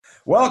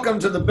Welcome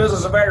to the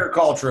Business of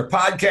Agriculture, a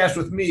podcast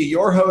with me,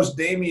 your host,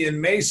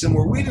 Damian Mason,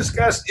 where we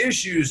discuss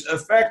issues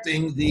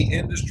affecting the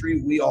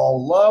industry we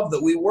all love,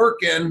 that we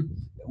work in,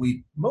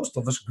 that most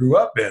of us grew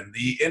up in,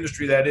 the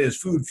industry that is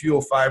food,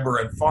 fuel, fiber,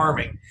 and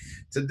farming.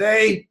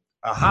 Today,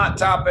 a hot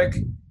topic,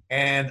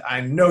 and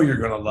I know you're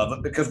going to love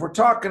it because we're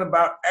talking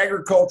about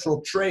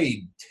agricultural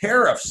trade,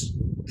 tariffs,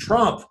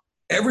 Trump,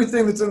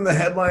 everything that's in the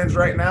headlines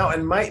right now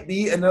and might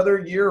be another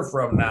year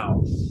from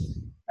now.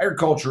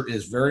 Agriculture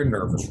is very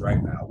nervous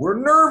right now. We're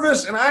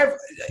nervous, and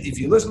if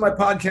you listen to my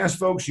podcast,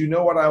 folks, you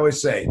know what I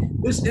always say.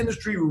 This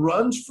industry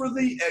runs for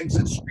the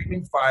exit,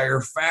 screaming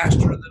fire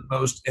faster than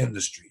most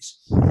industries.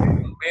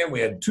 Man, we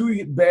had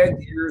 2 bad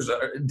years,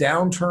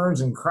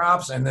 downturns in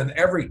crops, and then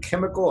every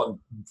chemical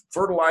and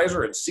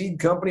fertilizer and seed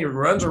company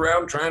runs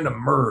around trying to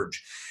merge.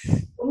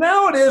 Well,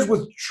 now it is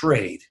with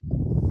trade.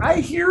 I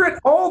hear it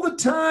all the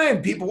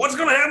time. People, what's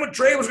going to happen with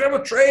trade? What's going to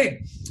happen with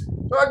trade?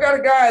 So I got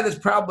a guy that's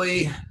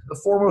probably the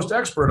foremost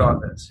expert on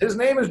this. His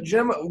name is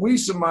Jim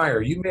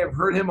Wiesemeyer. You may have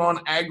heard him on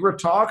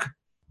AgriTalk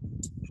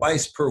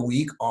twice per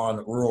week on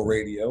rural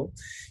radio.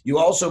 You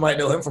also might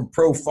know him from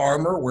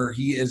ProFarmer, where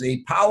he is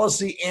a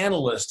policy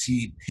analyst.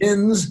 He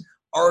pins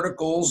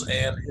articles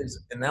and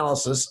his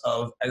analysis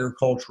of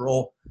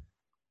agricultural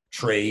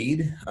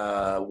trade,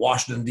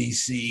 Washington,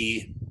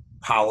 D.C.,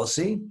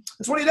 policy.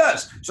 That's what he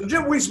does. So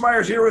Jim Wiesemeyer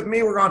is here with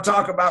me. We're going to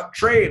talk about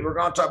trade. We're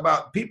going to talk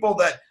about people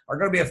that are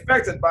going to be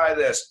affected by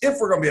this, if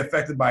we're going to be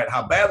affected by it,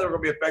 how badly we're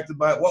going to be affected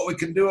by it, what we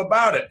can do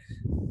about it.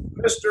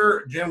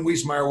 Mr. Jim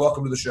Wiesemeyer,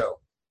 welcome to the show.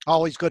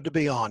 Always good to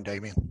be on,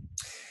 Damian.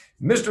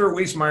 Mr.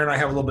 Wiesemeyer and I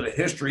have a little bit of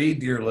history,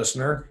 dear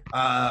listener.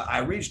 I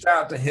reached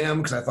out to him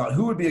because I thought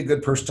who would be a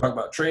good person to talk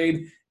about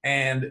trade,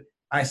 and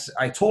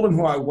I told him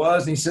who I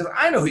was, and he said,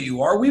 I know who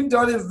you are. We've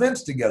done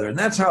events together, and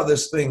that's how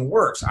this thing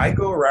works. I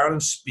go around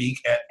and speak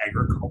at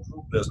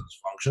agricultural business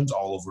functions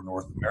all over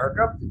North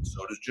America.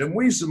 So does Jim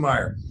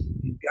Wiesemeyer.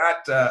 We've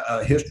got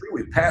a history.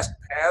 We passed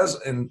paths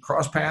and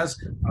cross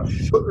paths a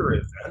sugar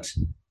event.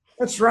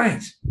 That's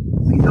right.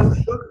 We know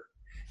sugar.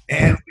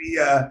 And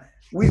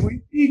we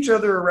see each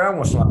other around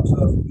once in a while.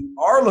 So if you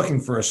are looking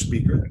for a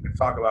speaker that can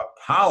talk about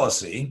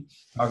policy,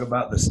 talk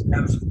about the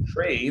status of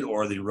trade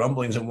or the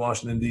rumblings in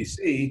Washington,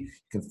 D.C., you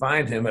can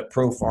find him at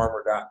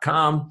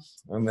ProFarmer.com.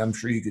 And I'm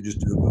sure you could just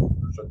do a Google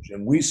search of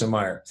Jim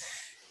Wiesemeyer.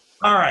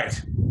 All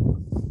right.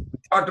 We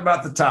talked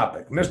about the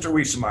topic. Mr.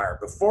 Wiesemeyer,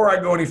 before I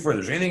go any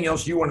further, is there anything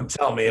else you want to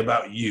tell me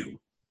about you?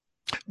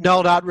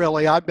 No, not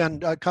really. I've been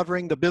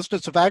covering the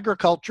business of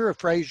agriculture, a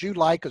phrase you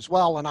like as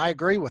well, and I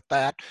agree with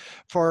that,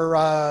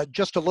 for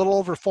just a little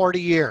over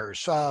 40 years,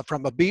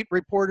 from a beat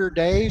reporter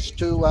days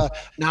to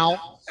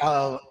now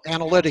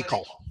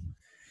analytical.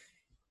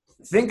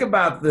 Think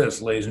about this,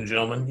 ladies and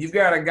gentlemen. You've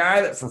got a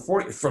guy that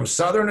from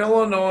Southern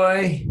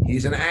Illinois,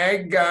 he's an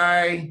ag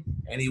guy,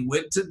 and he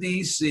went to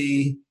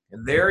D.C.,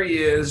 and there he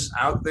is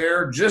out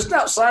there just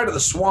outside of the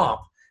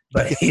swamp.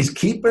 But he's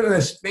keeping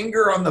his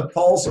finger on the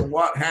pulse of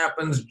what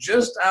happens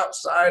just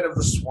outside of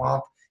the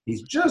swamp.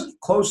 He's just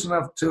close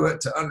enough to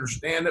it to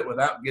understand it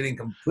without getting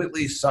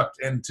completely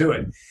sucked into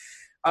it.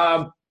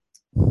 All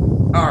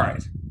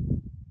right.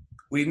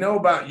 We know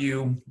about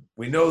you.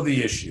 We know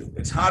the issue.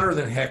 It's hotter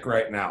than heck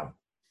right now.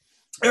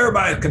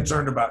 Everybody's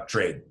concerned about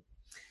trade.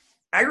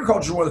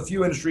 Agriculture is one of the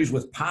few industries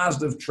with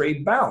positive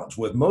trade balance.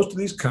 With most of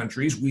these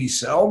countries, we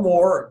sell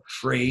more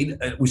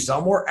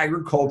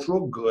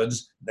agricultural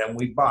goods than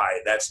we buy.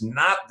 That's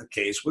not the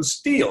case with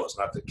steel. It's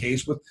not the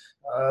case with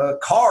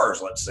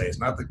cars, let's say. It's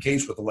not the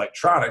case with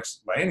electronics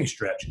by any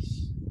stretch.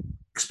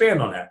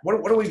 Expand on that.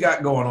 What do we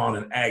got going on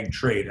in ag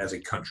trade as a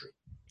country?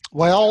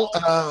 Well,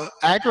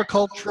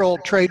 agricultural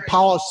trade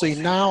policy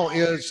now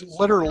is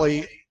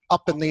literally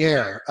up in the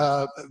air.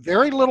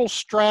 Very little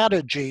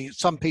strategy,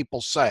 some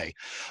people say.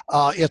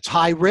 It's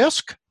high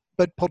risk,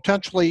 but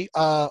potentially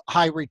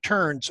high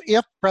returns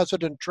if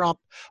President Trump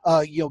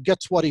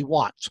gets what he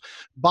wants.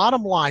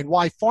 Bottom line,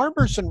 why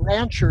farmers and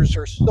ranchers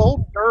are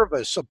so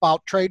nervous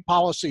about trade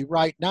policy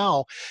right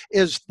now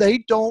is they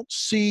don't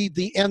see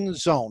the end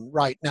zone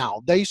right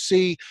now. They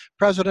see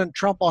President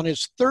Trump on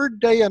his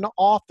third day in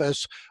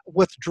office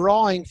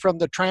withdrawing from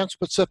the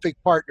Trans-Pacific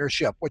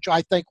Partnership, which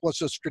I think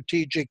was a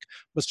strategic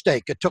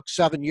mistake. It took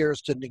 7 years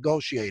to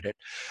negotiate it.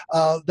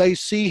 They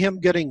see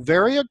him getting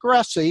very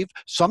aggressive,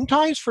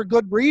 sometimes for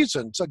good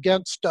reasons,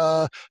 against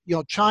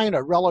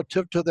China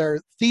relative to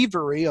their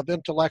thievery of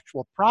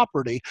intellectual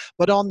property,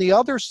 but on the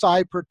other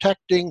side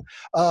protecting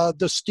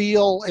the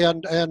steel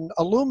and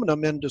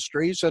aluminum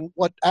industries. And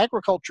what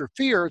agriculture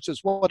fears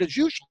is what has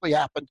usually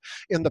happened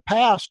in the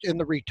past. In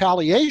the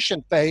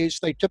retaliation phase,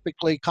 they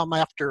typically come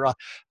after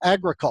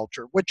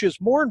agriculture, which is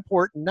more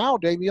important now,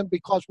 Damian,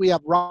 because we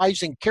have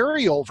rising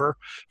carryover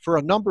for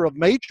a number of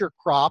major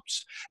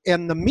crops,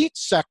 and the meat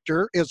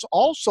sector is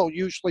also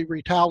usually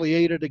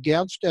retaliated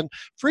against, and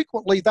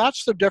frequently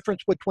that's the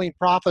difference between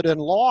profit and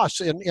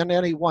loss in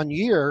any one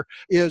year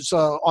is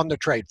on the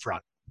trade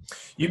front.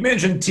 You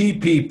mentioned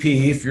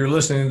TPP. If you're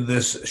listening to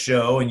this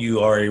show and you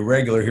are a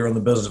regular here on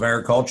the Business of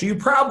Agriculture, you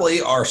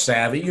probably are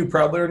savvy. You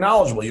probably are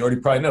knowledgeable. You already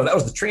probably know that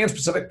was the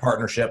Trans-Pacific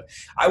Partnership.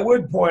 I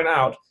would point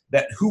out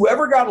that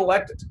whoever got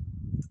elected,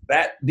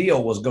 that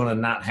deal was going to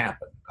not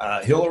happen.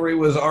 Hillary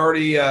was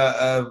already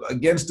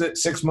against it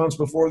 6 months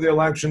before the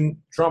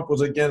election. Trump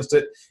was against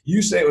it.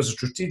 You say it was a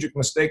strategic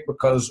mistake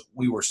because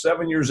we were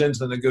 7 years into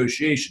the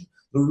negotiation.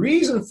 The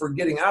reason for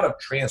getting out of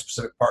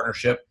Trans-Pacific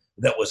Partnership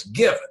that was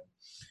given,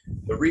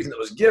 the reason it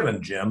was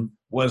given, Jim,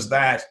 was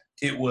that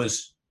it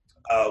was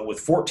with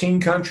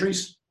 14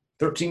 countries,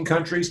 13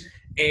 countries,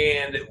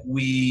 and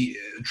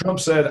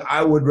Trump said,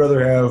 I would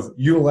rather have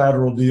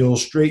unilateral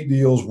deals, straight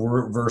deals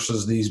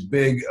versus these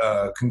big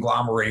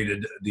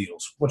conglomerated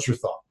deals. What's your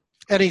thought?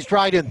 And he's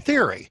right in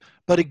theory.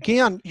 But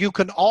again, you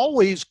can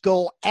always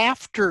go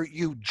after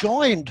you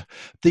joined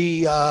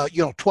the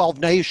 12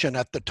 nation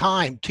at the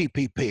time,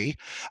 TPP,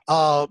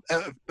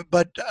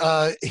 but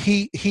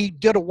he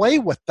did away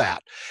with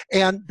that.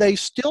 And they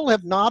still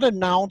have not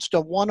announced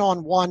a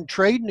one-on-one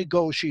trade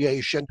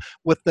negotiation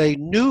with a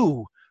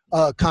new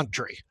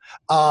country.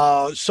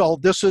 So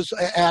this is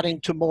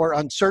adding to more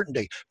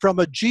uncertainty. From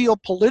a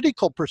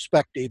geopolitical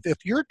perspective, if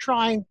you're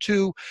trying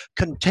to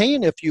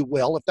contain, if you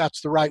will, if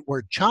that's the right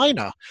word,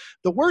 China,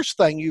 the worst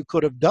thing you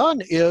could have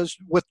done is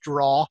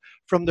withdraw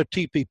from the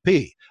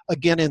TPP.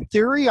 Again, in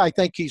theory, I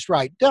think he's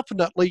right.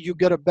 Definitely you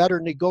get a better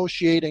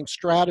negotiating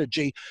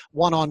strategy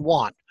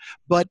one-on-one.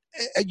 But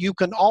you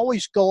can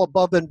always go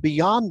above and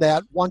beyond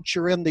that once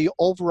you're in the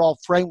overall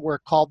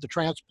framework called the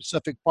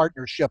Trans-Pacific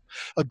Partnership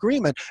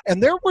Agreement.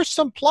 And there were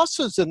some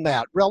pluses in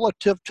that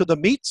relative to the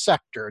meat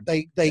sector.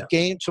 They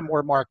gained some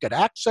more market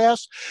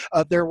access.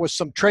 There was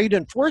some trade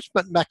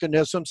enforcement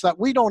mechanisms that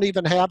we don't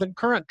even have in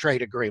current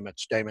trade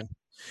agreements, Damon.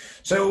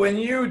 So when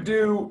you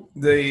do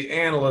the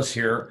analyst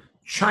here,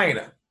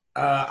 China,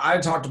 I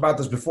talked about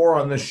this before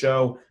on this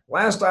show.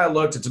 Last I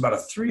looked, it's about a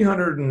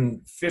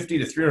 $350 to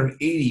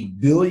 $380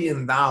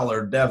 billion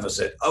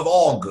deficit of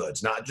all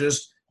goods, not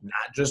just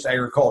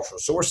agricultural.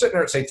 So we're sitting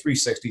there at, say,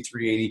 360,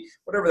 380,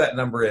 whatever that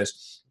number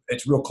is.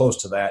 It's real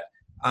close to that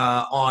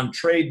on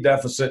trade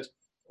deficit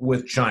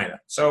with China.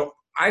 So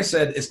I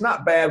said it's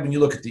not bad when you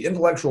look at the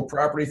intellectual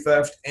property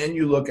theft and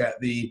you look at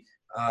the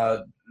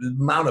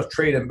amount of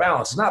trade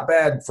imbalance. It's not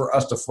bad for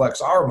us to flex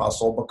our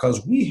muscle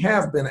because we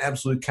have been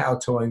absolutely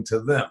kowtowing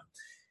to them.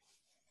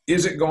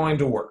 Is it going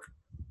to work?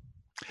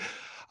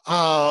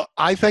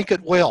 I think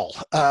it will.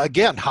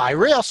 Again, high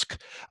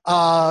risk.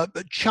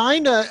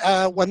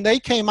 China, when they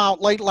came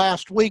out late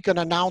last week and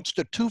announced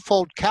a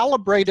twofold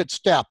calibrated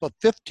step of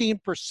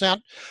 15%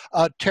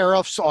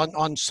 tariffs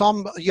on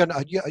some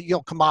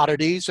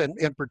commodities, and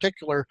in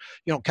particular,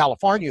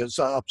 California is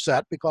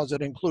upset because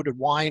it included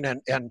wine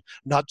and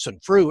nuts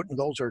and fruit, and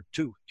those are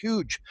two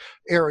huge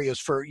areas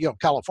for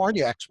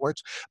California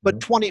exports. But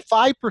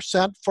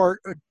 25% for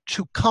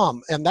to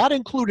come, and that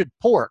included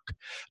pork.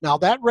 Now,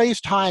 that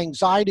raised high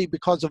anxiety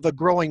because of a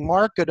growing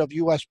market of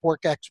U.S.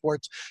 pork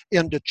exports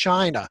into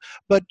China.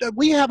 But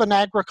we have an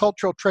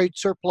agricultural trade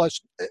surplus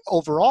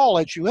overall,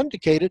 as you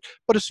indicated,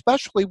 but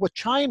especially with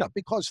China,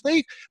 because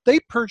they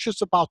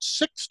purchase about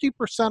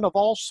 60% of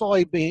all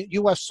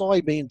U.S.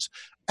 soybeans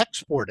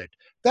exported.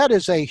 That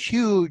is a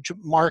huge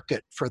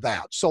market for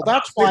that. So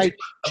that's why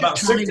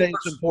China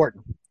is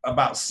important.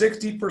 About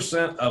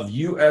 60% of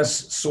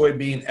U.S.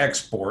 soybean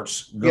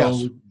exports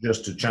go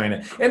just to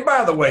China. And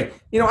by the way,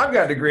 I've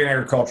got a degree in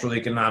agricultural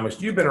economics.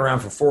 You've been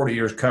around for 40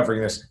 years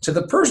covering this. To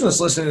the person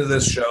that's listening to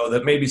this show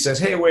that maybe says,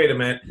 hey, wait a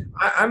minute,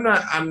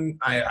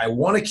 I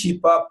want to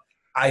keep up.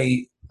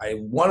 I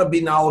want to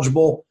be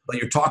knowledgeable, but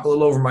you're talking a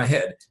little over my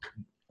head.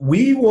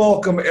 We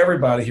welcome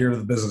everybody here to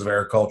the Business of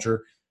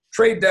Agriculture.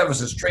 Trade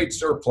deficits, trade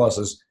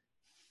surpluses.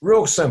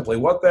 Real simply,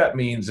 what that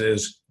means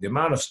is the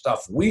amount of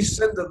stuff we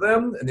send to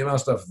them and the amount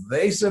of stuff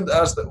they send to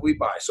us that we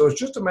buy. So it's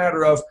just a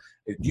matter of,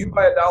 if you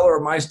buy $1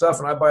 of my stuff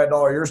and I buy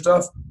 $1 of your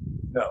stuff,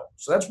 no.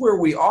 So that's where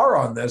we are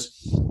on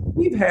this.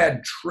 We've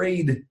had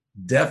trade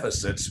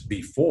deficits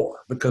before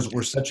because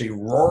we're such a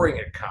roaring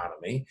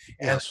economy,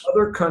 and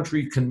other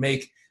countries can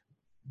make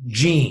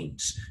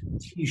jeans,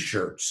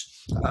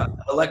 T-shirts,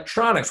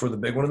 electronics were the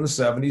big one in the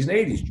 70s and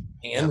 80s.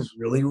 Japan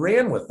really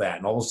ran with that.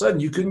 And all of a sudden,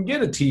 you couldn't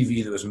get a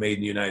TV that was made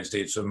in the United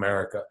States of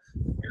America.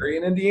 Here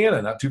in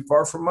Indiana, not too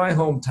far from my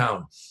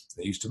hometown,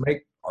 they used to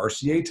make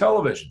RCA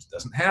televisions. It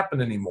doesn't happen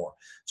anymore.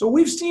 So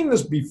we've seen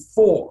this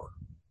before,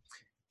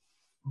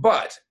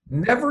 but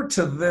never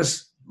to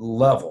this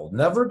level,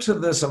 never to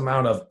this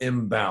amount of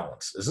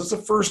imbalance. Is this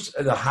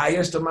the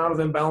highest amount of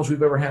imbalance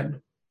we've ever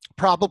had?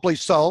 Probably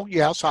so,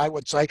 yes, I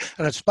would say,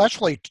 and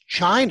especially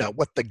China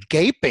with the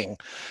gaping,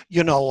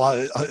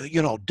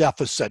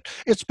 deficit.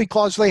 It's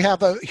because they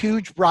have a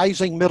huge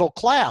rising middle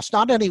class,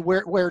 not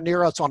anywhere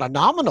near us on a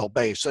nominal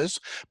basis,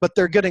 but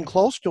they're getting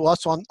close to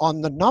us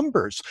on the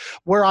numbers.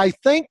 Where I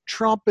think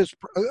Trump is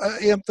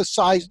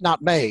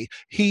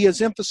he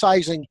is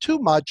emphasizing too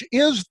much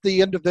is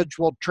the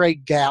individual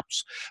trade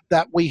gaps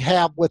that we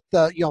have with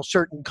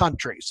certain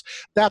countries.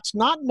 That's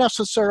not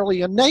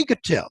necessarily a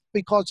negative,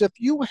 because if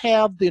you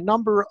have the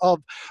number of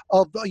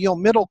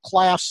middle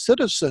class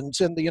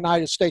citizens in the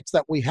United States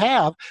that we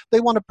have, they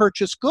want to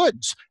purchase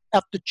goods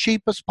at the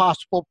cheapest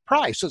possible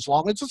price, as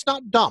long as it's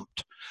not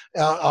dumped,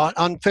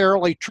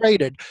 unfairly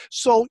traded.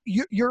 So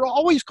you're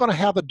always going to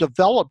have a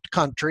developed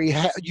country,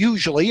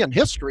 usually, and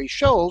history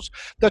shows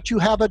that you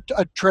have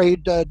a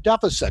trade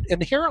deficit.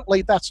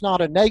 Inherently, that's not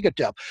a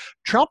negative.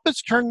 Trump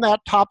has turned that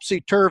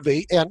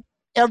topsy-turvy, and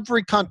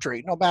every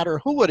country, no matter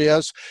who it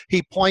is,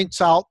 he points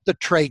out the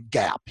trade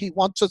gap. He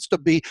wants us to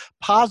be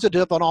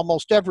positive in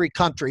almost every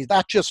country.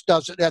 That just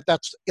doesn't,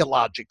 that's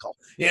illogical.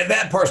 Yeah,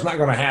 that part's not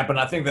going to happen.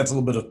 I think that's a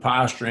little bit of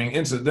posturing.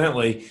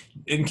 Incidentally,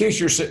 in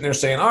case you're sitting there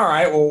saying, all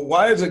right, well,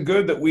 why is it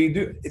good that we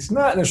do? It's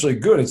not necessarily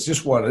good. It's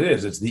just what it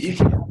is. It's the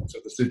economics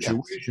of the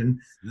situation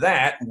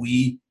that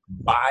we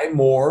buy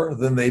more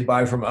than they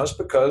buy from us,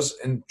 because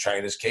in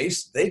China's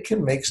case, they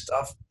can make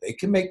stuff, they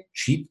can make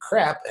cheap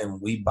crap, and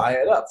we buy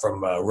it up,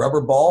 from a rubber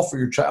ball for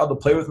your child to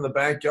play with in the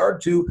backyard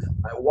to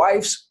my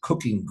wife's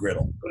cooking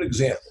griddle. Good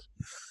example.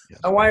 Yes.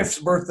 My wife's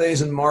birthday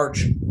is in March.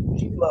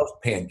 She loves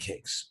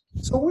pancakes.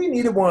 So we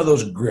needed one of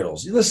those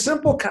griddles, the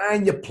simple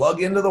kind you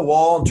plug into the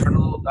wall and turn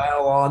a little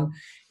dial on.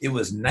 It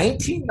was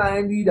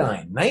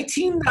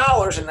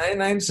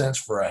 $19.99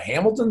 for a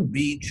Hamilton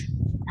Beach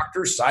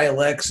Dr.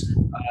 Silex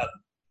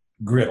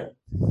griddle.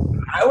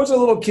 When I was a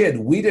little kid,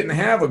 we didn't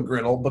have a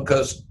griddle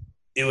because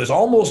it was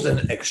almost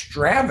an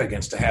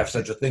extravagance to have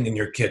such a thing in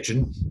your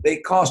kitchen. They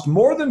cost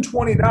more than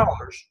 $20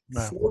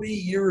 40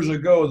 years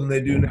ago than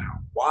they do now.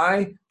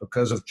 Why?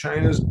 Because of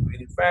China's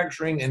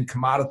manufacturing and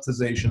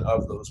commoditization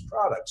of those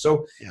products.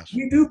 So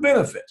we do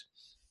benefit.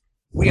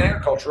 We in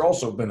agriculture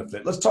also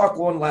benefit. Let's talk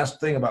one last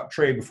thing about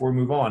trade before we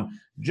move on.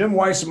 Jim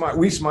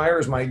Wiesemeyer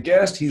is my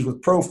guest. He's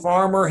with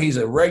ProFarmer. He's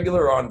a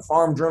regular on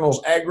Farm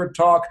Journal's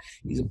Agri-Talk.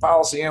 He's a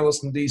policy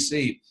analyst in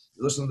D.C.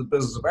 You listen to the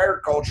business of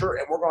agriculture,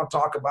 and we're going to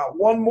talk about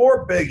one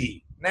more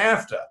biggie,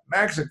 NAFTA,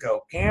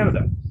 Mexico,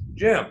 Canada.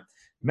 Jim,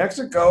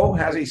 Mexico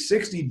has a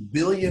 $60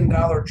 billion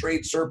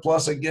trade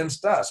surplus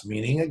against us,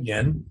 meaning,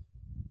 again,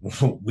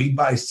 we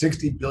buy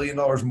 $60 billion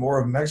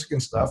more of Mexican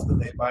stuff than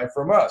they buy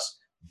from us.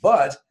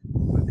 But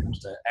when it comes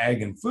to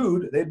ag and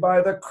food, they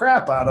buy the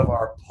crap out of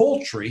our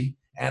poultry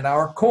and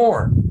our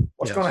corn.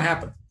 What's going to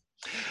happen?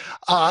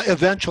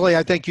 Eventually,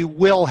 I think you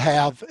will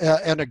have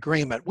an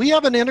agreement. We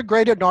have an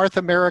integrated North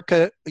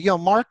America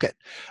market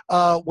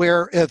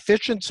where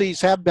efficiencies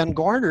have been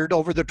garnered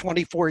over the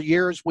 24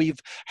 years we've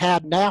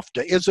had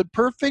NAFTA. Is it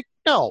perfect?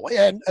 No,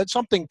 and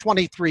something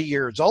 23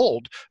 years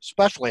old,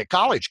 especially a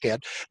college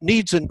kid,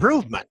 needs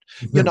improvement,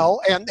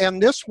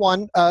 and this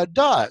one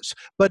does.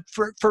 But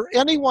for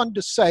anyone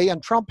to say,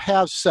 and Trump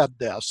has said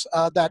this,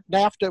 that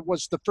NAFTA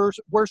was the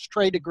worst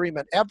trade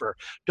agreement ever,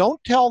 don't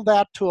tell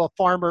that to a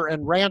farmer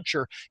and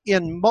rancher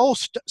in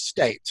most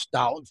states.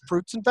 Now,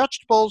 fruits and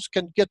vegetables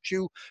can get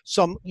you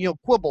some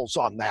quibbles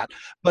on that,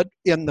 but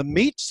in the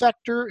meat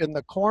sector, in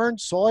the corn,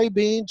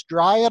 soybeans,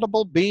 dry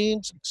edible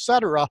beans,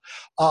 etc.,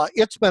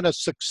 it's been a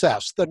success.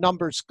 The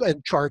numbers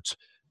and charts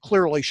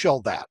clearly show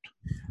that.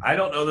 I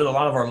don't know that a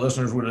lot of our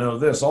listeners would know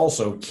this.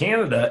 Also,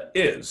 Canada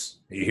is,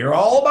 you hear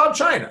all about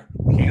China.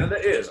 Canada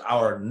is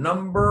our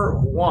number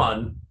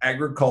one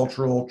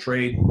agricultural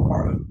trade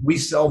partner. We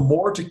sell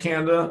more to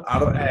Canada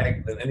out of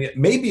ag than any,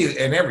 maybe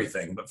in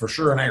everything, but for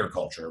sure in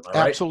agriculture. Am I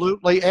right?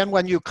 Absolutely. And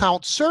when you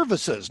count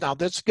services, now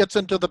this gets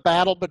into the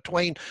battle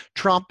between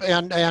Trump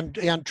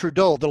and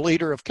Trudeau, the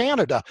leader of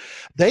Canada.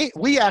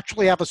 We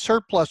actually have a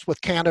surplus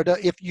with Canada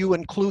if you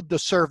include the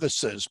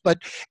services, but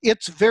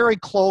it's very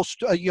close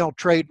to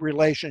trade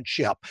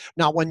relationship.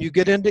 Now, when you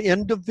get into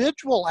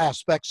individual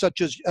aspects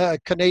such as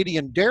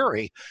Canadian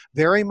dairy,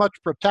 very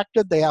much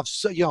protected. They have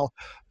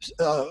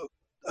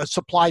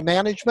supply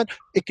management.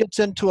 It gets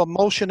into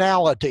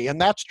emotionality, and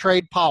that's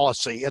trade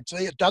policy.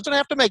 It doesn't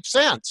have to make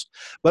sense,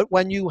 but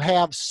when you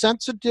have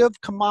sensitive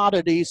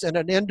commodities in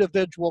an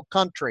individual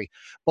country,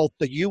 both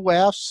the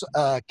U.S.,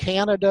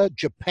 Canada,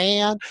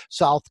 Japan,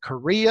 South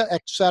Korea,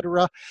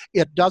 etc.,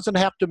 it doesn't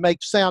have to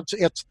make sense.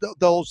 It's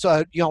those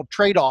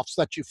trade-offs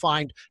that you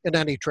find in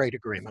any trade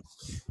agreement.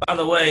 By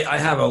the way, I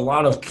have a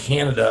lot of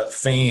Canada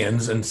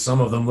fans, and some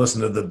of them listen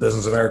to the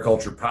Business of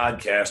Agriculture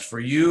podcast. For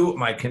you,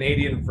 my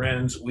Canadian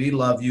friends, we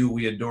love you,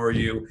 we adore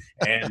you,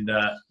 and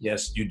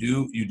yes, you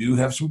do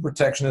have some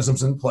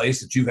protectionisms in place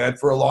that you've had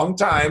for a long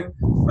time,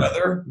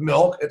 weather,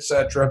 milk,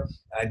 etc.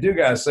 I do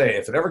gotta say,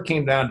 if it ever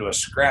came down to a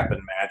scrapping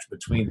match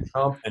between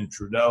Trump and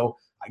Trudeau,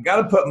 I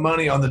got to put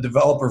money on the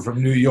developer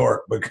from New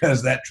York,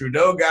 because that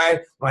Trudeau guy,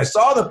 when I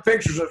saw the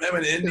pictures of him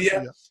in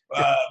India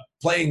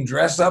playing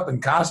dress up in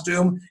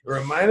costume, it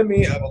reminded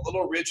me of a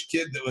little rich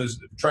kid that was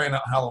trying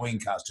out Halloween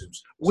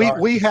costumes.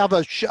 We have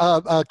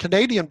a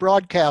Canadian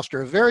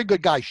broadcaster, a very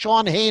good guy,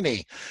 Sean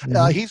Haney.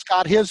 He's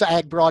got his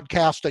ag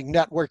broadcasting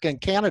network in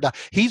Canada.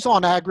 He's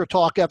on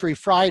Agri-Talk every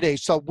Friday,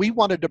 so we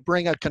wanted to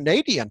bring a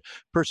Canadian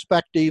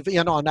perspective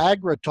in on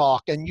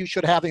Agri-Talk, and you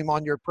should have him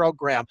on your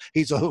program.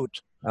 He's a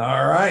hoot.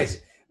 All right.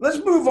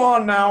 Let's move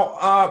on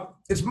now.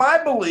 It's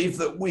my belief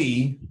that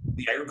we,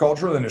 the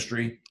agricultural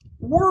industry,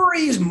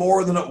 worries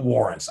more than it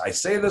warrants. I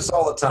say this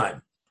all the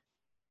time.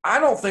 I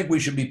don't think we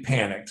should be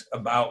panicked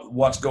about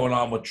what's going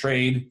on with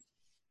trade.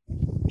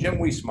 Jim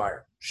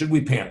Wiesemeyer, should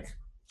we panic?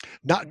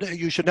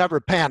 You should never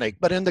panic.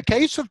 But in the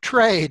case of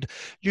trade,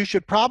 you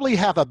should probably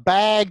have a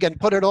bag and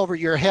put it over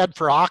your head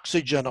for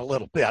oxygen a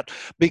little bit,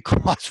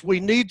 because we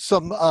need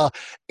some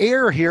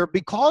air here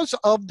because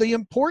of the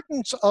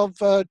importance of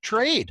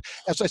trade.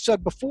 As I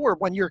said before,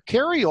 when your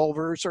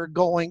carryovers are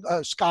going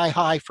sky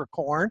high for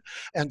corn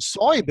and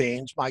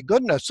soybeans, my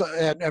goodness,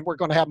 and we're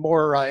going to have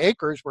more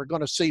acres, we're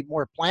going to see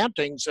more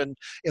plantings in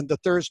the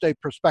Thursday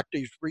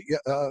prospective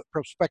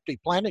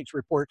plantings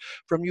report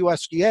from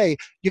USDA,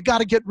 you got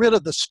to get rid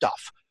of the stuff.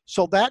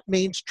 So that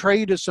means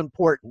trade is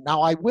important.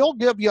 Now, I will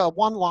give you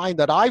one line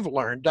that I've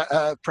learned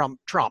from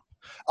Trump,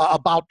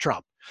 about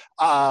Trump.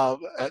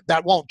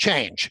 That won't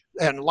change,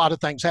 and a lot of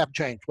things have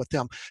changed with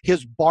him.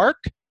 His bark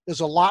is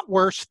a lot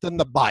worse than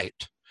the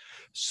bite.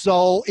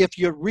 So if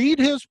you read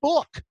his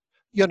book,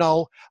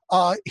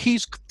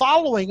 he's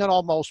following it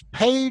almost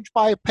page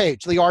by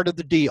page, the art of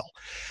the deal.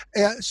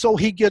 So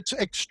he gets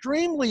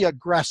extremely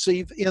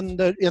aggressive in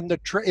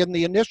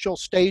the initial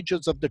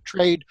stages of the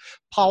trade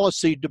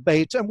policy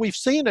debates, and we've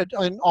seen it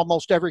in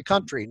almost every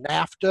country.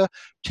 NAFTA,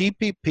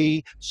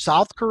 TPP,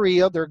 South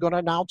Korea, they're going to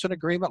announce an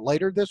agreement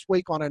later this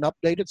week on an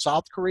updated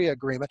South Korea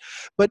agreement.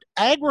 But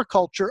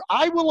agriculture,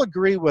 I will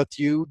agree with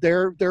you,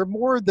 they're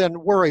more than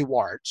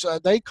worrywarts.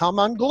 They come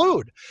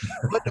unglued.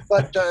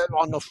 But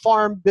on the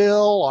farm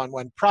bill, on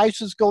when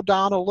prices go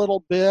down a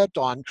little bit,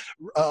 on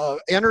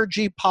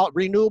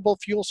renewable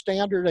fuel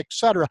standard,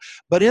 etc.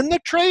 But in the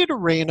trade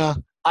arena,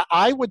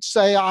 I would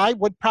say I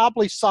would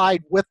probably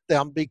side with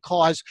them,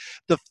 because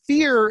the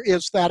fear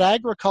is that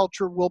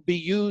agriculture will be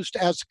used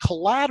as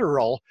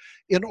collateral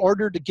in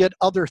order to get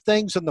other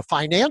things in the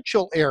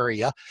financial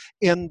area,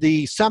 in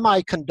the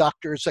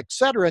semiconductors,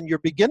 etc. And you're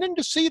beginning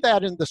to see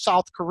that in the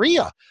South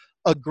Korea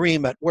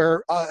agreement,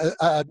 where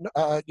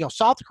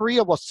South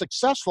Korea was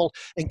successful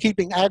in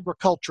keeping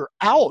agriculture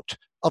out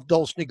of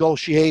those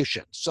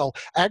negotiations. So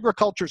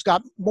agriculture's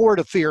got more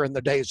to fear in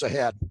the days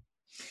ahead.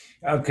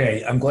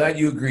 Okay, I'm glad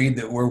you agreed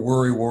that we're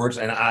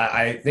worrywarts, and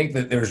I think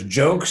that there's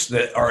jokes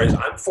that are,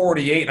 I'm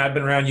 48 and I've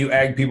been around you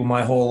ag people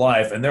my whole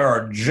life, and there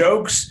are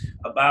jokes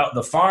about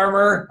the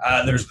farmer.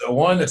 There's the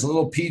one that's a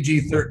little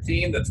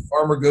PG-13, that the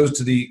farmer goes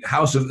to the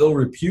house of ill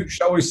repute,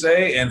 shall we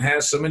say, and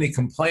has so many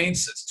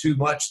complaints. It's too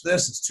much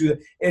this,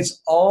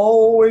 it's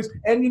always,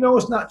 and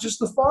it's not just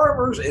the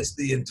farmers, it's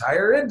the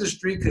entire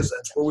industry, because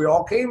that's where we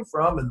all came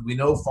from, and we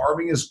know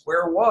farming is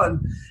square one.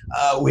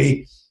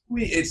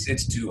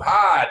 It's too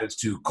hot, it's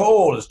too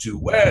cold, it's too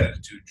wet,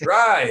 it's too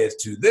dry,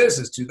 it's too this,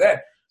 it's too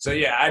that. So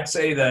yeah, I'd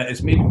say that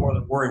it's maybe more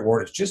than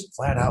worrywart. It's just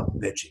flat out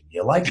bitching.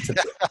 You like to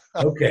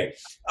bitch. Okay.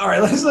 All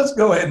right, let's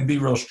go ahead and be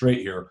real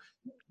straight here.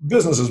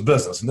 Business is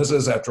business, and this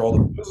is, after all,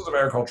 the Business of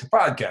Agriculture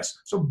podcast.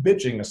 So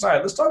bitching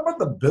aside, let's talk about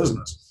the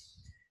business.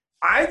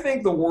 I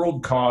think the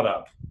world caught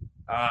up.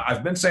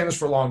 I've been saying this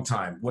for a long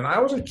time. When I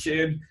was a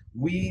kid,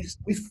 we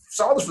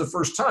saw this for the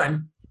first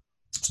time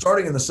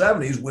starting in the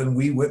 70s, when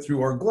we went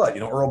through our glut.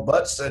 Earl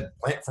Butz said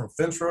plant from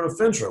fence row to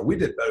fence row. We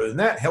did better than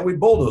that. Hell, we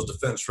bulldozed the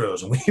fence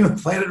rows, and we even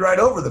planted right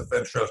over the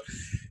fence rows.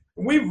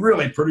 We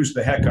really produced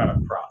the heck out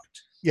of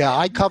product. Yeah,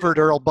 I covered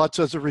Earl Butz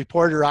as a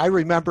reporter. I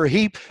remember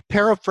he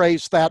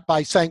paraphrased that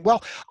by saying,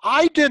 well,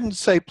 I didn't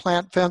say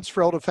plant fence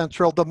row to fence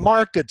row, the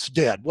markets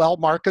did. Well,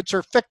 markets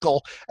are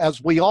fickle,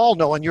 as we all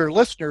know, and your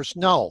listeners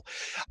know.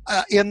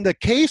 In the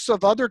case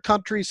of other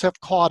countries have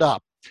caught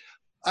up,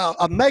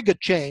 a mega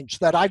change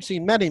that I've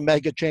seen many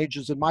mega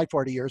changes in my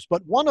 40 years,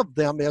 but one of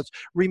them is,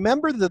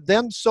 remember the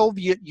then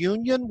Soviet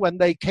Union when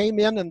they came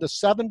in the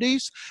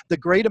 70s, the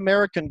Great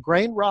American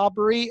Grain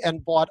Robbery,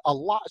 and bought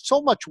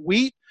so much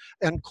wheat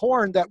and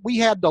corn that we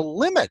had to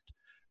limit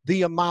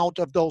the amount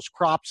of those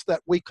crops that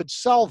we could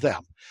sell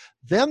them.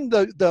 Then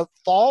the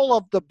fall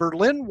of the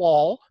Berlin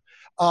Wall,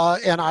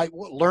 and I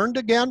learned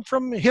again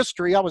from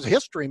history, I was a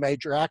history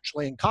major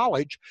actually in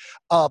college,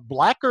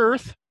 Black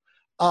Earth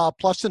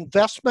plus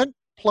investment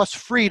plus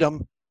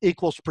freedom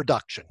equals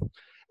production.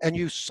 And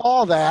you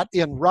saw that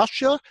in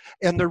Russia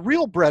and the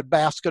real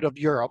breadbasket of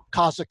Europe,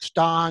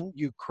 Kazakhstan,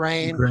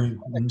 Ukraine.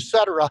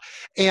 etc.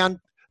 And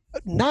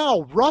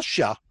now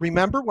Russia,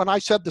 remember when I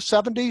said the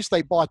 70s,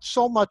 they bought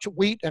so much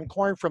wheat and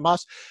corn from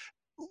us.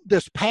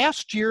 This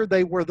past year,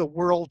 they were the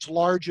world's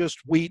largest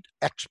wheat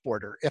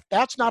exporter. If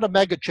that's not a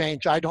mega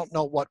change, I don't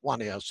know what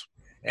one is.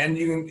 And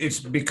it's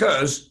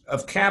because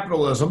of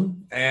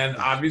capitalism and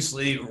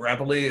obviously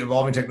rapidly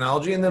evolving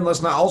technology. And then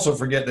let's not also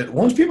forget that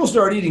once people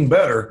start eating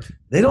better,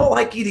 they don't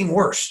like eating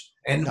worse.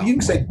 And you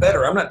can say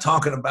better. I'm not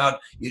talking about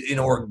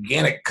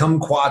organic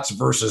kumquats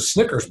versus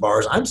Snickers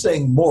bars. I'm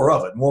saying more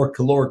of it, more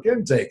caloric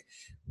intake.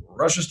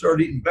 Russia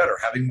started eating better,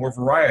 having more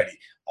variety.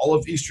 All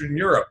of Eastern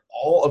Europe,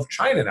 all of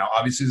China now,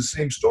 obviously the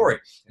same story.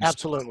 And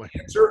absolutely.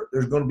 So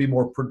there's going to be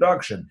more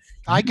production.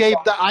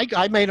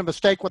 I made a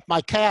mistake with my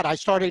cat. I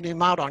started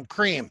him out on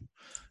cream.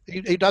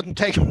 He doesn't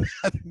take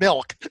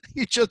milk.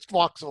 He just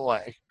walks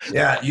away.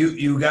 Yeah,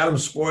 you got him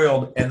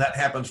spoiled, and that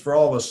happens for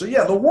all of us. So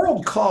yeah, the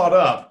world caught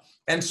up.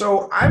 And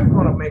so I'm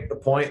going to make the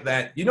point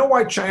that,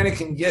 why China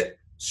can get,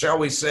 shall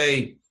we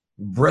say,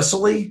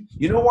 bristly.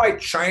 You know why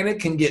China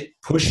can get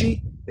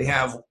pushy? They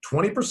have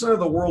 20% of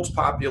the world's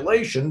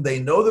population. They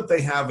know that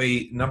they have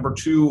a number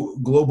 2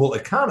 global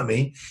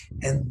economy,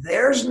 and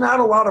there's not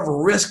a lot of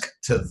risk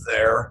to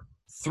their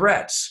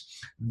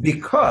threats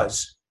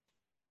because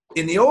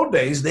in the old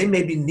days, they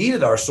maybe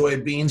needed our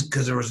soybeans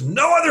because there was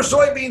no other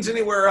soybeans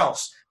anywhere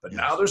else. But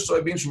now there's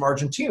soybeans from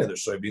Argentina,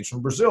 there's soybeans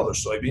from Brazil,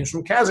 there's soybeans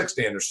from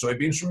Kazakhstan, there's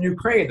soybeans from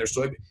Ukraine, there's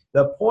soybeans.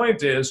 The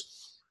point is,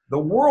 the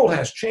world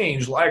has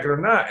changed, like it or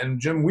not, and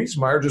Jim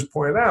Wiesemeyer just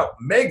pointed out,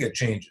 mega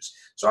changes.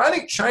 So I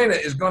think China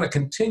is going to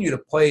continue to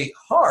play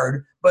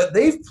hard, but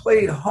they've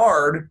played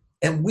hard,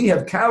 and we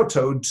have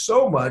kowtowed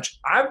so much.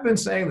 I've been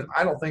saying that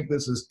I don't think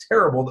this is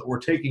terrible, that we're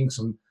taking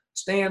some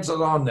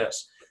stances on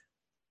this.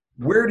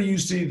 Where do you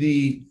see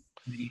the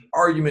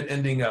argument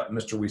ending up,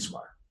 Mr.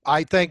 Wiesemeyer?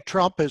 I think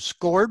Trump has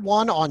scored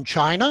one on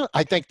China.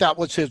 I think that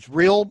was his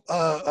real,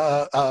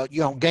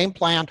 game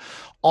plan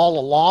all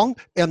along.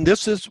 And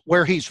this is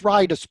where he's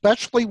right,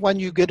 especially when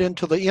you get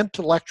into the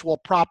intellectual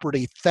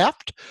property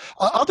theft.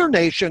 Other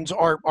nations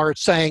are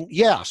saying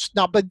yes.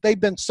 Now, but they've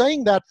been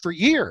saying that for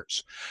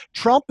years.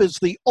 Trump is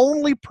the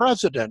only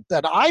president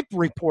that I've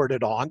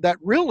reported on that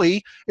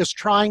really is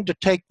trying to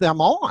take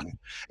them on.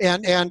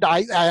 And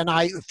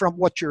I from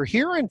what you're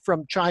hearing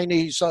from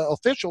Chinese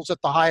officials at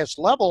the highest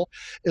level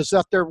is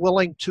that they're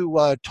willing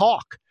to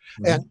talk.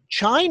 And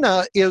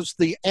China is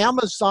the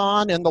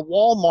Amazon and the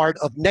Walmart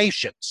of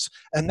nations.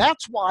 And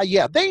that's why,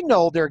 they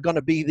know they're going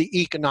to be the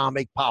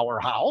economic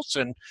powerhouse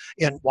in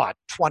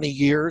 20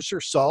 years or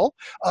so.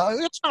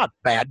 It's not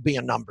bad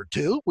being number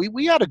 2.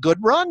 We had a good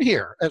run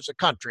here as a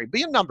country.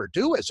 Being number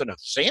 2 isn't a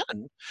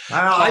sin.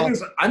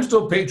 I'm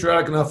still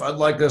patriotic enough. I'd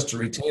like us to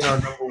retain our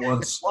number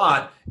 1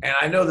 slot. And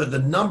I know that the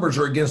numbers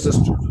are against us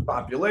in terms of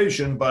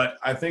population, but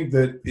I think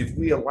that if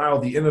we allow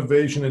the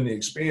innovation and the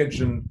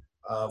expansion,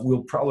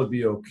 we'll probably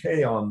be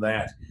okay on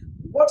that.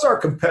 What's our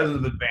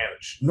competitive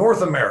advantage?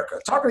 North America,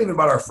 talking even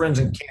about our friends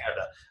in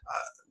Canada.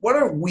 What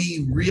are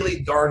we really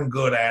darn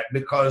good at?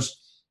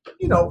 Because,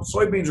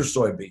 soybeans are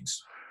soybeans.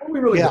 What are we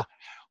really good at?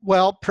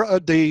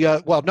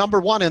 Well, number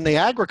 1 in the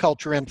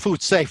agriculture and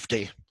food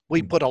safety.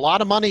 We put a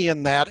lot of money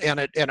in that, and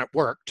it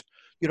worked.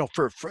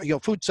 For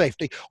food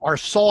safety. Our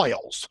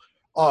soils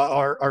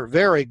are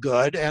very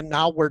good, and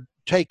now we're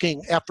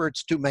taking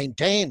efforts to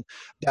maintain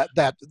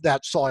that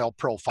soil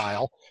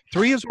profile.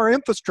 3 is our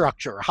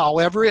infrastructure.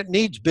 However, it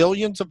needs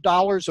billions of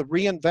dollars of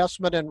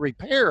reinvestment and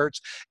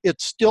repairs.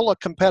 It's still a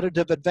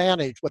competitive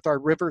advantage with our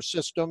river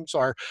systems,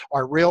 our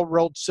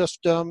railroad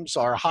systems,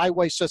 our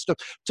highway system.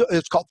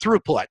 It's called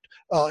throughput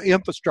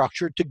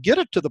infrastructure to get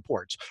it to the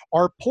ports.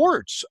 Our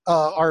ports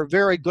are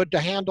very good to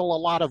handle a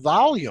lot of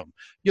volume,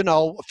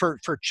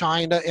 for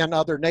China and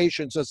other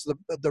nations as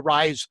the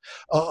rise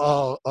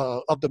of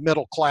the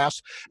middle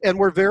class. And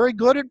we're very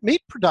good at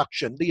meat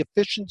production, the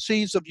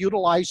efficiencies of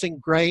utilizing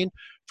grain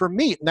for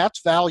meat, and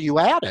that's value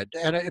added,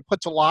 and it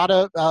puts a lot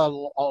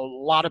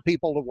of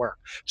people to work.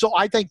 So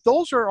I think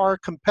those are our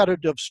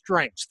competitive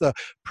strengths: the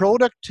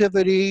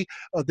productivity,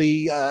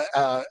 the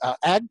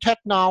ag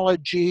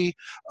technology,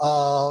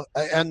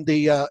 and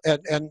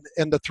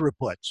the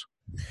throughputs.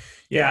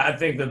 Yeah, I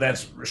think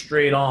that's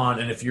straight on.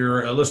 And if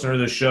you're a listener to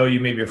this show, you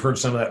maybe have heard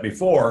some of that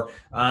before.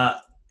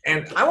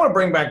 And I want to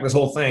bring back this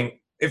whole thing.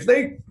 If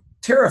they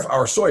tariff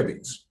our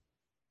soybeans,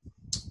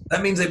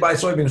 that means they buy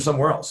soybeans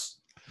somewhere else.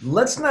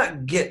 Let's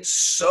not get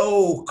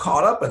so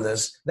caught up in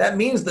this. That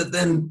means that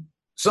then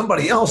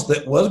somebody else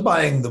that was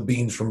buying the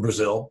beans from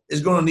Brazil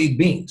is going to need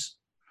beans.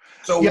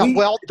 So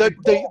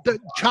the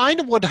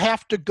China would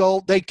have to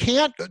go. They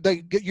can't.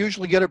 They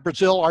usually get it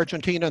Brazil,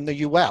 Argentina, and the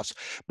U.S.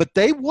 But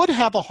they would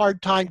have a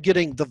hard time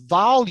getting the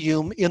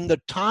volume in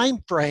the time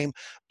frame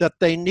that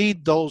they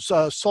need those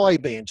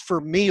soybeans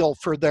for meal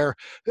for their.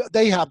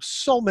 They have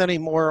so many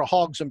more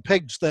hogs and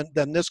pigs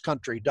than this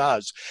country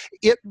does.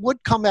 It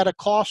would come at a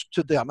cost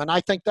to them, and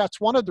I think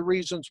that's one of the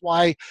reasons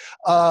why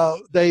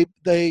they're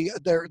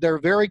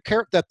very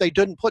careful that they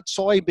didn't put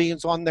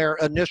soybeans on their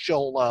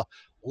initial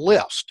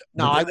list.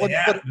 Now but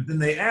then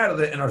they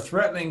added it and are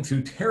threatening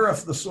to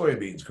tariff the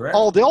soybeans, correct?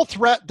 Oh, they'll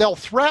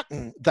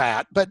threaten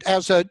that. But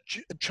as a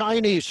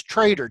Chinese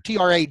trader,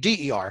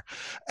 TRADER,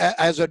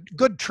 as a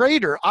good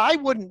trader, I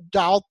wouldn't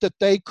doubt that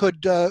they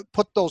could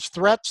put those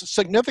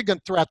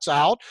significant threats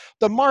out.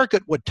 The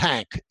market would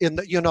tank in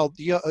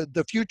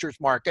the futures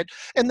market,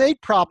 and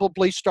they'd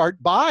probably start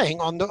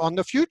buying on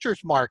the futures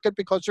market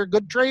because they're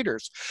good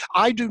traders.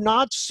 I do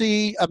not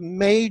see a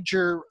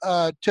major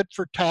tit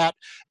for tat,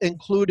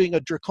 including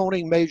a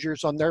draconian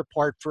measures on their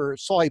part for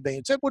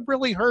soybeans. It would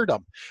really hurt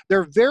them.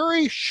 They're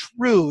very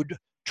shrewd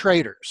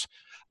traders.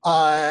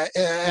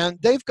 And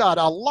they've got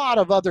a lot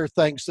of other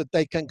things that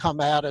they can come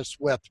at us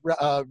with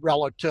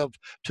relative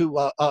to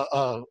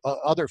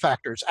other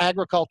factors,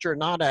 agriculture,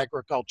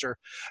 non-agriculture,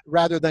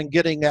 rather than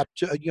getting at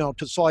to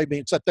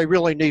soybeans that they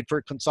really need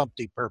for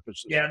consumptive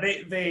purposes. Yeah,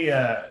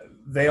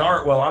 they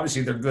are. Well,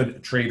 obviously they're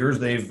good traders.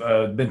 They've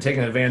been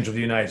taking advantage of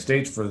the United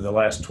States for the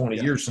last 20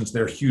 years since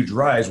their huge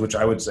rise, which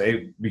I would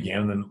say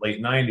began in the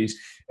late 90s.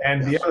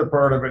 And the other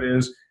part of it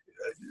is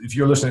if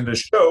you're listening to the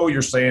show,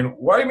 you're saying,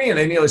 what do you mean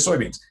they nearly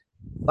soybeans?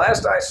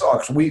 Last I saw,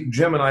 because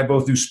Jim and I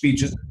both do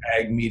speeches at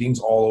ag meetings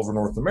all over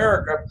North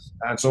America,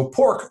 and so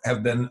pork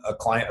have been a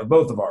client of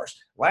both of ours.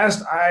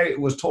 Last I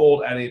was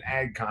told at an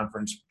ag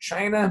conference,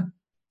 China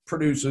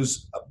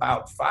produces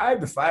about 5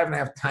 to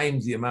 5.5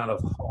 times the amount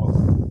of hogs.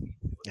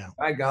 Yeah.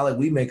 By golly,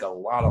 we make a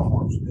lot of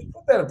hogs.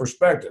 Put that in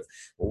perspective.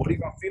 Well, what are you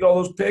going to feed all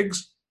those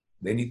pigs?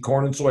 They need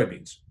corn and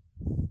soybeans,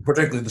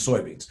 particularly the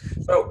soybeans.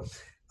 So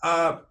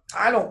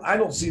I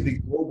don't see the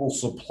global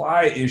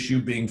supply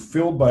issue being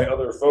filled by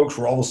other folks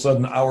where all of a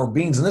sudden our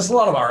beans, and this is a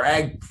lot of our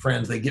ag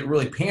friends, they get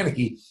really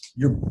panicky.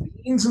 Your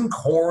beans and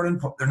corn,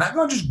 and they're not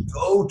going to just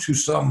go to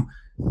some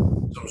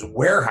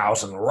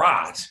warehouse and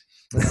rot.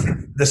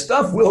 The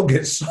stuff will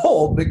get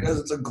sold because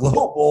it's a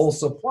global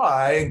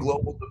supply and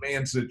global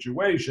demand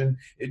situation.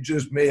 It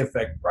just may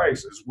affect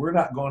prices. We're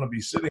not going to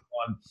be sitting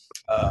on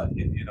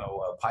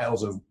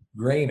piles of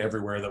grain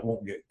everywhere that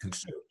won't get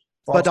consumed.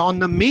 But on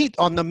the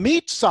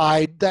meat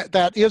side,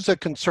 that is a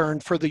concern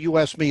for the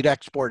U.S. meat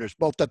exporters,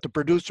 both at the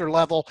producer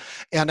level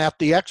and at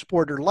the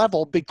exporter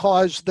level,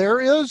 because there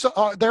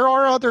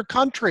are other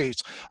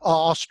countries,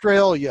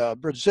 Australia,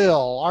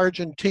 Brazil,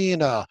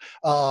 Argentina,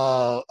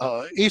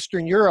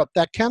 Eastern Europe,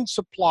 that can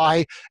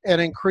supply an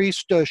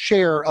increased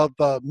share of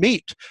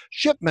meat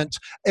shipments.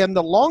 And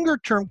the longer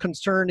term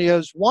concern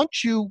is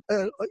once you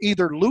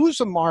either lose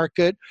a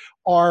market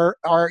or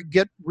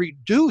get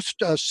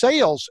reduced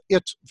sales,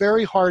 it's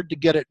very hard to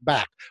get it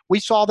back. We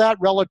saw that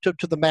relative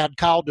to the mad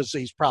cow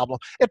disease problem.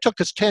 It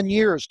took us 10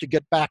 years to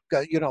get back,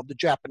 the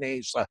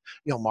Japanese,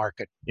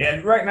 market. Yeah,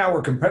 and right now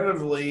we're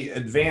competitively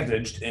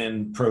advantaged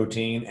in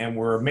protein, and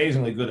we're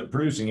amazingly good at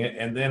producing it.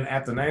 And then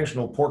at the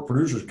National Pork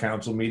Producers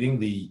Council meeting,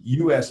 the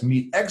U.S.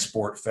 Meat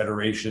Export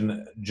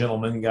Federation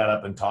gentlemen got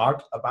up and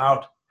talked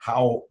about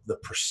how the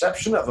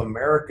perception of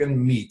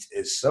American meat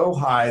is so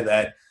high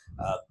that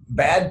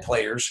bad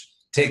players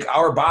take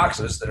our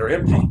boxes that are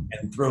empty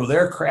and throw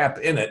their crap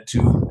in it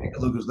to make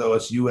it look as though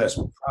it's U.S.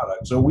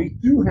 product. So we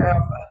do have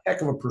a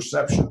heck of a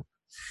perception.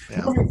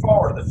 Yeah. Moving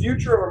forward, the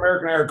future of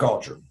American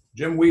agriculture.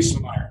 Jim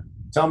Wiesemeyer,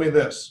 tell me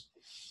this.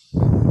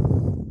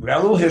 We've got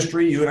a little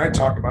history. You and I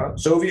talked about it.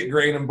 Soviet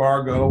grain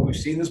embargo. We've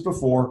seen this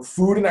before.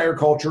 Food and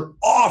agriculture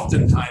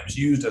oftentimes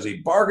used as a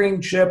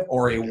bargaining chip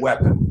or a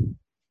weapon.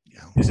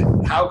 Yeah.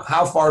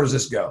 How far does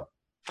this go?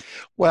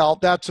 Well,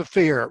 that's a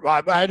fear.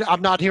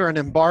 I'm not hearing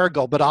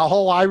embargo, but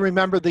I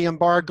remember the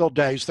embargo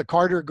days, the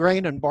Carter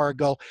grain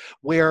embargo,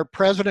 where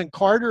President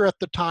Carter at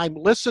the time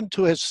listened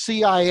to his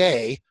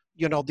CIA,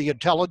 the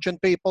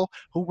intelligent people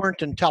who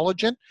weren't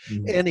intelligent,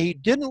 and he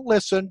didn't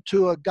listen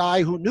to a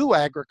guy who knew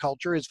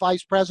agriculture, his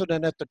vice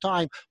president at the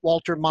time,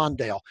 Walter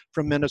Mondale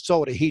from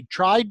Minnesota. He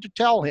tried to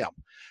tell him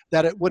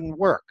that it wouldn't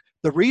work.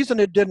 The reason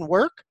it didn't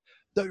work,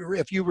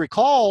 if you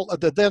recall,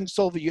 the then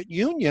Soviet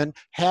Union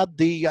had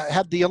the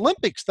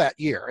Olympics that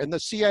year, and the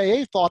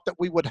CIA thought that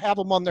we would have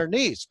them on their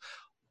knees.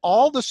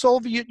 All the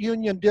Soviet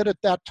Union did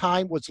at that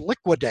time was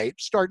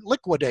start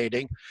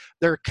liquidating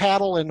their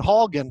cattle and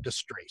hog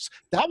industries.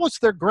 That was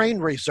their grain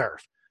reserve.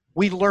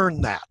 We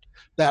learned that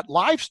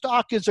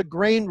livestock is a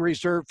grain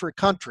reserve for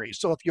countries.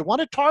 So if you want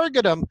to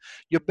target them,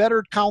 you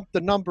better count the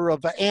number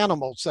of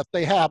animals that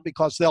they have,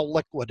 because they'll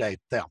liquidate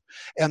them.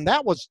 And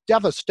that was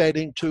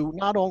devastating to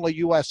not only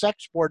U.S.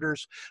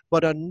 exporters,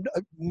 but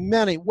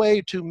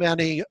way too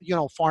many,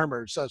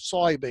 farmers,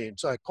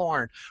 soybeans,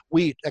 corn,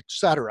 wheat,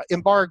 etc.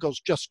 Embargoes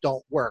just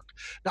don't work.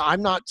 Now,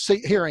 I'm not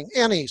hearing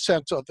any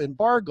sense of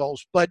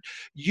embargoes, but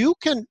you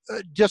can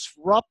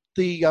disrupt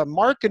the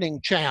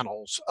marketing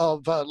channels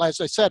of, as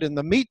I said, in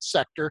the meat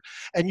sector,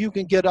 and you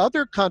can get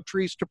other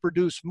countries to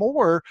produce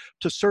more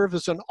to serve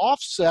as an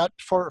offset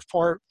for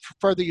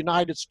the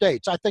United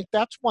States. I think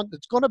that's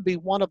going to be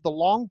one of the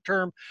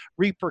long-term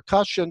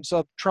repercussions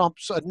of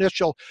Trump's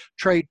initial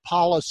trade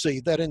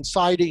policy, that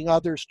inciting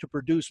others to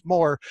produce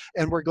more,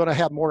 and we're going to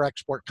have more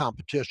export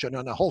competition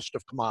on a host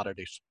of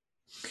commodities.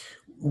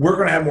 We're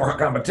going to have more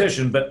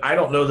competition, but I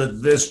don't know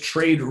that this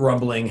trade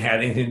rumbling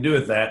had anything to do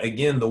with that.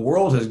 Again, the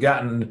world has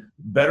gotten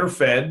better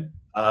fed,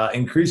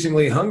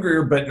 increasingly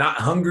hungrier, but not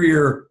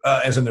hungrier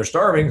as in they're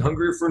starving,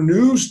 hungrier for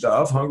new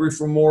stuff, hungry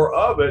for more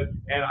of it.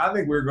 And I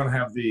think we're going to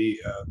have the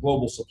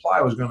global supply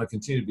was going to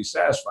continue to be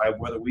satisfied,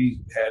 whether we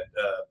had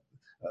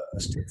a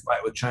stick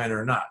fight with China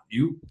or not.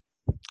 You?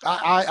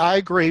 I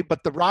agree,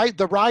 but the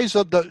rise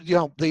of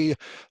the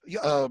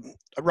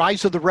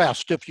rise of the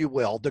rest, if you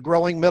will, the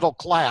growing middle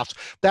class,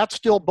 that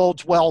still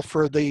bodes well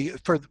for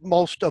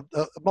most of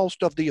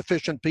the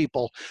efficient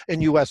people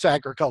in U.S.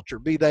 agriculture,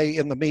 be they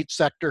in the meat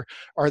sector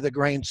or the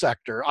grain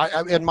sector.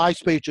 In my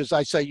speeches,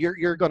 I say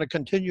you're going to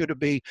continue to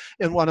be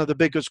in one of the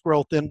biggest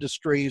growth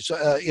industries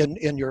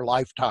in your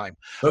lifetime.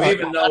 So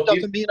that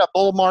doesn't mean a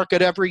bull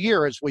market every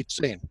year, as we've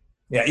seen.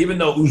 Yeah, even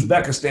though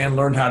Uzbekistan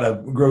learned how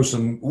to grow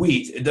some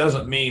wheat, it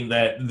doesn't mean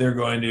that they're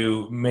going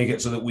to make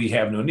it so that we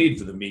have no need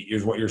for the meat,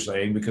 is what you're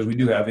saying, because we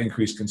do have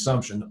increased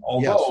consumption.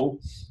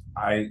 Although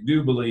I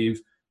do believe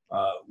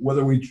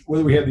whether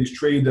we have these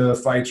trade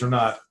fights or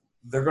not,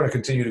 they're going to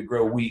continue to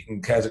grow wheat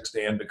in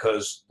Kazakhstan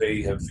because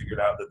they have figured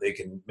out that they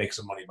can make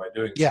some money by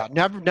doing so. Yeah,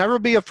 never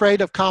be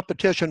afraid of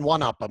competition.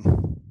 One up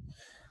them.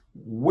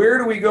 Where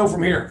do we go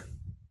from here?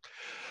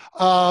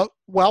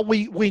 Well,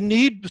 we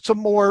need some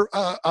more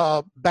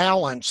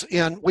balance,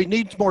 and we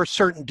need more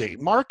certainty.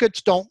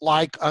 Markets don't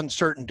like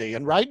uncertainty,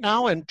 and right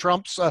now in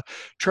Trump's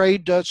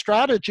trade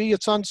strategy,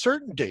 it's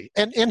uncertainty,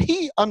 and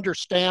he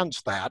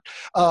understands that.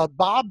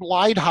 Bob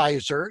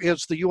Lighthizer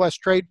is the U.S.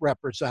 Trade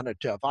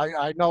Representative.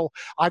 I know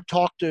I've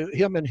talked to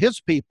him and his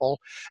people,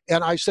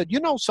 and I said,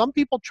 some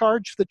people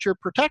charge that you're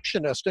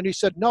protectionist, and he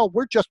said, no,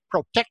 we're just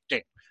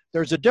protecting.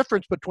 There's a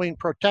difference between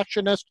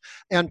protectionist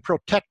and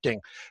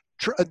protecting.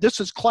 This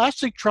is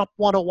classic Trump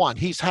 101.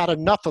 He's had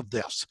enough of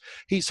this.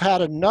 He's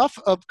had enough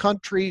of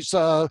countries.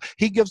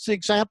 He gives the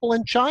example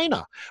in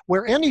China,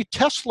 where any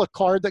Tesla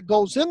car that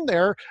goes in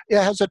there,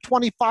 it has a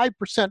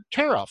 25%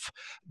 tariff.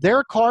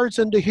 Their cars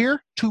into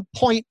here,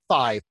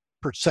 2.5%.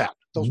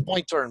 Those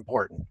points are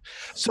important.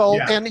 So,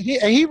 yeah. And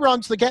he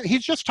runs the game.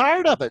 He's just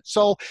tired of it.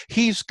 So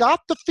he's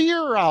got the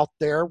fear out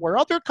there where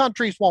other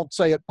countries won't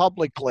say it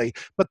publicly,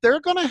 but they're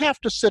going to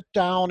have to sit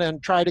down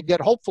and try to get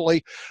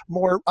hopefully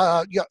more,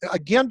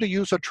 again, to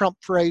use a Trump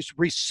phrase,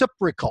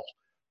 reciprocal.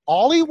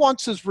 All he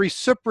wants is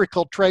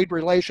reciprocal trade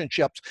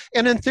relationships.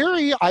 And in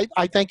theory,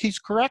 I think he's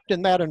correct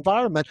in that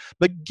environment.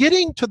 But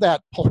getting to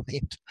that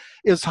point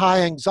is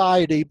high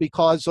anxiety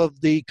because of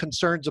the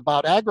concerns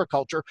about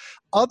agriculture.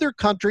 Other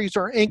countries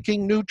are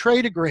inking new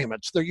trade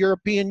agreements, the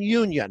European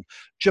Union,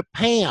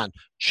 Japan,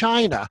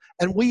 China,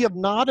 and we have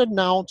not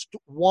announced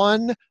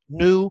one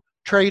new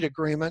trade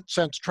agreement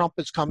since Trump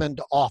has come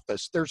into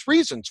office. There's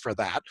reasons for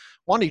that.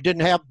 One, he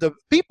didn't have the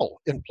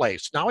people in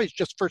place. Now he's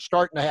just first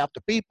starting to have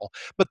the people.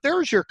 But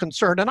there's your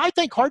concern, and I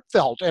think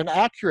heartfelt and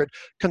accurate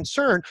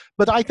concern,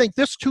 but I think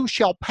this too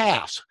shall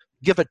pass.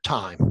 Give it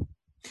time.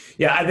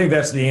 Yeah, I think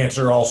that's the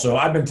answer also.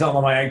 I've been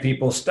telling my ag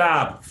people,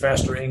 stop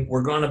festering.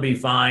 We're going to be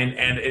fine.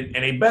 And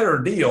a better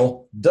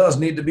deal does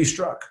need to be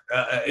struck.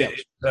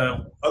 Yes.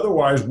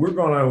 Otherwise, we're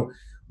going to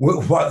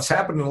what's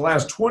happened in the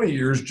last 20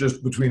 years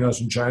just between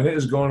us and China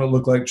is going to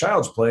look like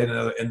child's play in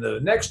the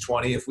next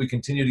 20 if we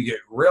continue to get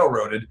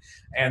railroaded,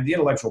 and the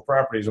intellectual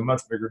property is a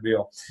much bigger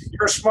deal.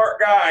 You're a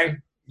smart guy.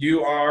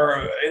 You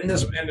are in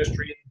this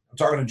industry. I'm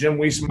talking to Jim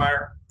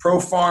Wiesemeyer,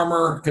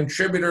 ProFarmer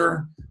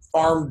contributor,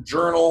 Farm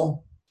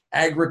Journal,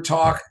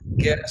 AgriTalk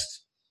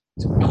guest,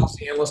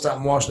 policy analyst out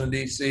in Washington,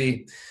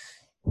 D.C.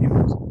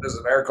 Business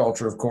of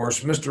agriculture, of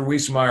course. Mr.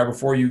 Wiesemeyer,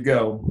 before you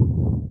go,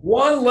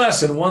 one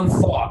lesson, one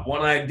thought,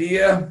 one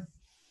idea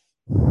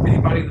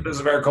anybody in the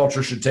business of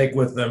agriculture should take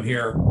with them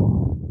here.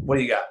 What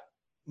do you got?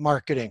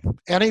 Marketing.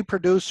 Any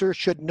producer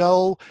should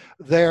know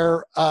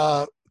their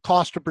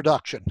cost of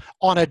production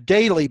on a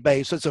daily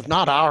basis, if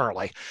not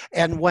hourly.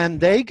 And when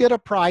they get a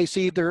price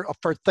either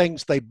for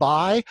things they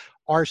buy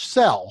or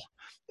sell,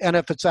 and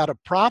if it's at a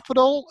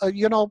profitable,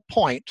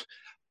 point,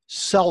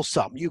 sell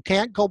some. You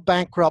can't go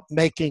bankrupt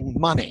making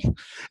money.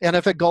 And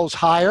if it goes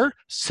higher,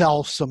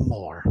 sell some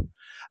more.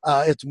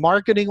 It's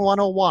marketing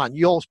 101.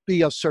 You'll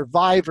be a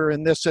survivor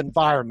in this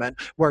environment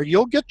where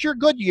you'll get your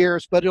good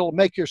years, but it'll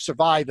make you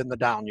survive in the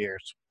down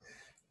years.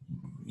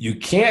 You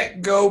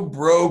can't go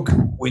broke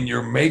when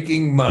you're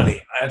making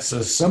money. That's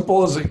as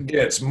simple as it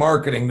gets.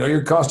 Marketing, know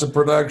your cost of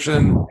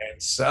production,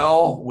 and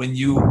sell when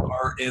you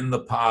are in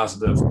the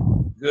positive.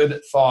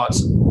 Good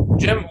thoughts.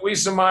 Jim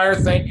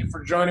Wiesemeyer, thank you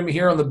for joining me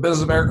here on the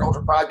Business of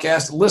Agriculture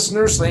podcast.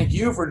 Listeners, thank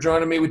you for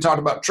joining me. We talked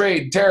about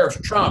trade, tariffs,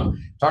 Trump,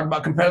 talked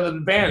about competitive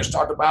advantage,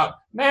 talked about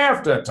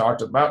NAFTA,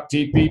 talked about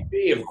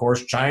TPP, of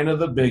course, China,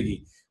 the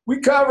biggie. We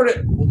covered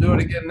it. We'll do it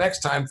again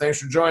next time.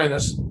 Thanks for joining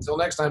us. Until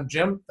next time,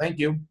 Jim, thank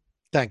you.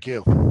 Thank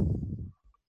you.